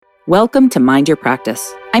Welcome to Mind Your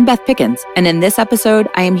Practice. I'm Beth Pickens, and in this episode,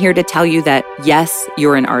 I am here to tell you that yes,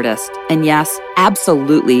 you're an artist, and yes,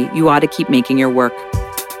 absolutely, you ought to keep making your work.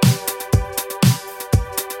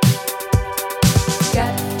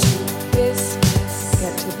 Get to business.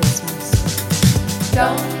 Get to business.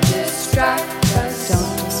 Don't distract us.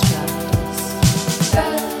 Don't distract us.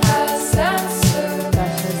 Beth has answered.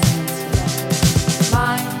 Beth has answered.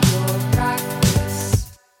 Mind your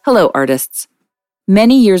practice. Hello, artists.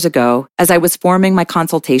 Many years ago, as I was forming my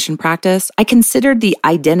consultation practice, I considered the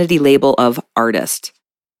identity label of artist.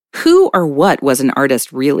 Who or what was an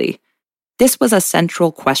artist really? This was a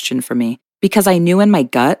central question for me because I knew in my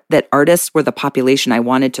gut that artists were the population I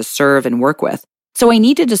wanted to serve and work with. So I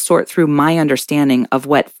needed to sort through my understanding of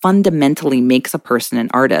what fundamentally makes a person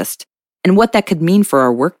an artist and what that could mean for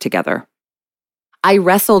our work together. I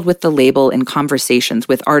wrestled with the label in conversations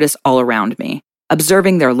with artists all around me,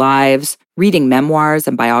 observing their lives, reading memoirs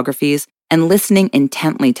and biographies, and listening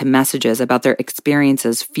intently to messages about their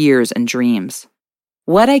experiences, fears, and dreams.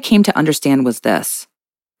 What I came to understand was this.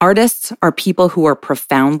 Artists are people who are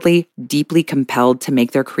profoundly, deeply compelled to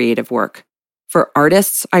make their creative work. For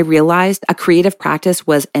artists, I realized a creative practice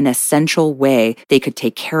was an essential way they could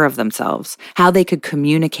take care of themselves, how they could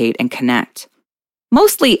communicate and connect.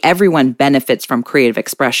 Mostly everyone benefits from creative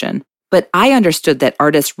expression, but I understood that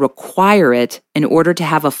artists require it in order to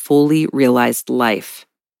have a fully realized life.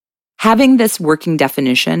 Having this working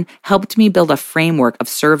definition helped me build a framework of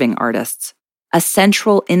serving artists. A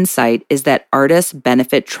central insight is that artists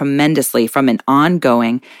benefit tremendously from an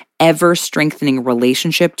ongoing, ever-strengthening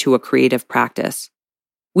relationship to a creative practice.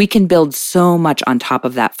 We can build so much on top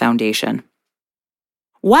of that foundation.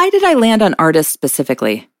 Why did I land on artists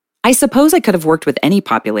specifically? I suppose I could have worked with any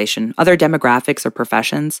population, other demographics or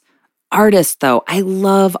professions. Artists, though, I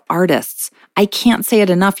love artists. I can't say it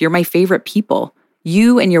enough. You're my favorite people.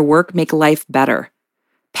 You and your work make life better.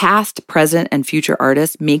 Past, present, and future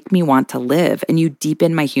artists make me want to live, and you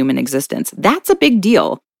deepen my human existence. That's a big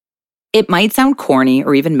deal. It might sound corny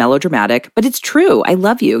or even melodramatic, but it's true. I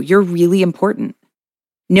love you. You're really important.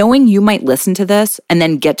 Knowing you might listen to this and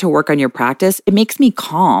then get to work on your practice, it makes me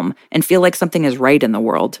calm and feel like something is right in the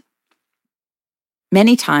world.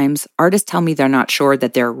 Many times, artists tell me they're not sure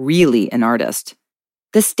that they're really an artist.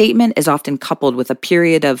 This statement is often coupled with a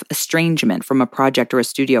period of estrangement from a project or a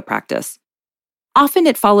studio practice. Often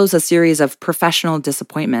it follows a series of professional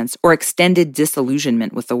disappointments or extended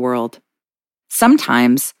disillusionment with the world.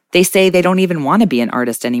 Sometimes they say they don't even want to be an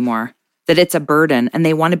artist anymore, that it's a burden and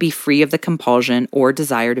they want to be free of the compulsion or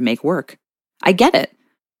desire to make work. I get it.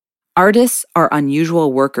 Artists are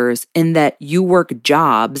unusual workers in that you work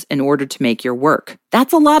jobs in order to make your work.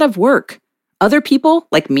 That's a lot of work. Other people,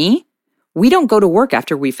 like me, we don't go to work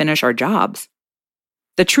after we finish our jobs.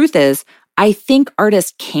 The truth is, I think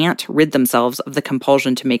artists can't rid themselves of the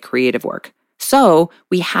compulsion to make creative work. So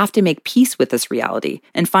we have to make peace with this reality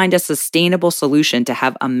and find a sustainable solution to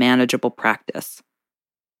have a manageable practice.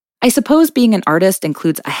 I suppose being an artist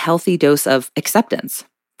includes a healthy dose of acceptance.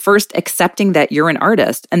 First, accepting that you're an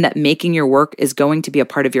artist and that making your work is going to be a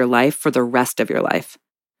part of your life for the rest of your life.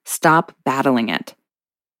 Stop battling it.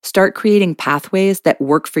 Start creating pathways that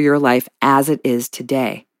work for your life as it is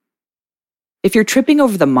today. If you're tripping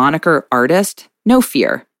over the moniker artist, no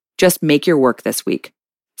fear. Just make your work this week.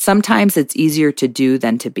 Sometimes it's easier to do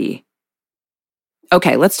than to be.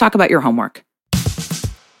 Okay, let's talk about your homework.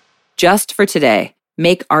 Just for today,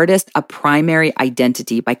 make artist a primary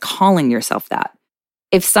identity by calling yourself that.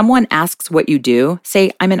 If someone asks what you do,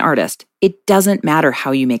 say, I'm an artist. It doesn't matter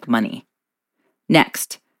how you make money.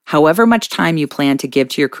 Next, however much time you plan to give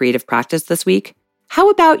to your creative practice this week, how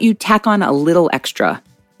about you tack on a little extra,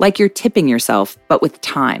 like you're tipping yourself, but with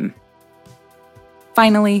time?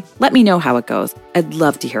 Finally, let me know how it goes. I'd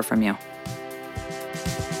love to hear from you.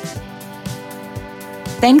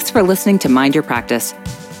 Thanks for listening to Mind Your Practice.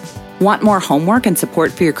 Want more homework and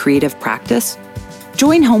support for your creative practice?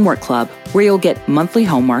 Join Homework Club, where you'll get monthly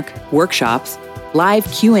homework, workshops, live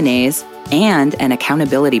Q&As, and an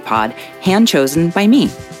accountability pod hand-chosen by me.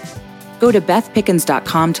 Go to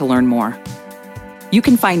bethpickens.com to learn more. You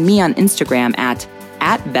can find me on Instagram at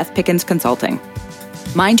Beth Pickens Consulting.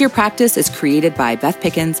 Mind Your Practice is created by Beth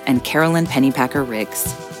Pickens and Carolyn Pennypacker Riggs.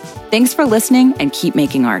 Thanks for listening and keep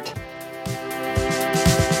making art.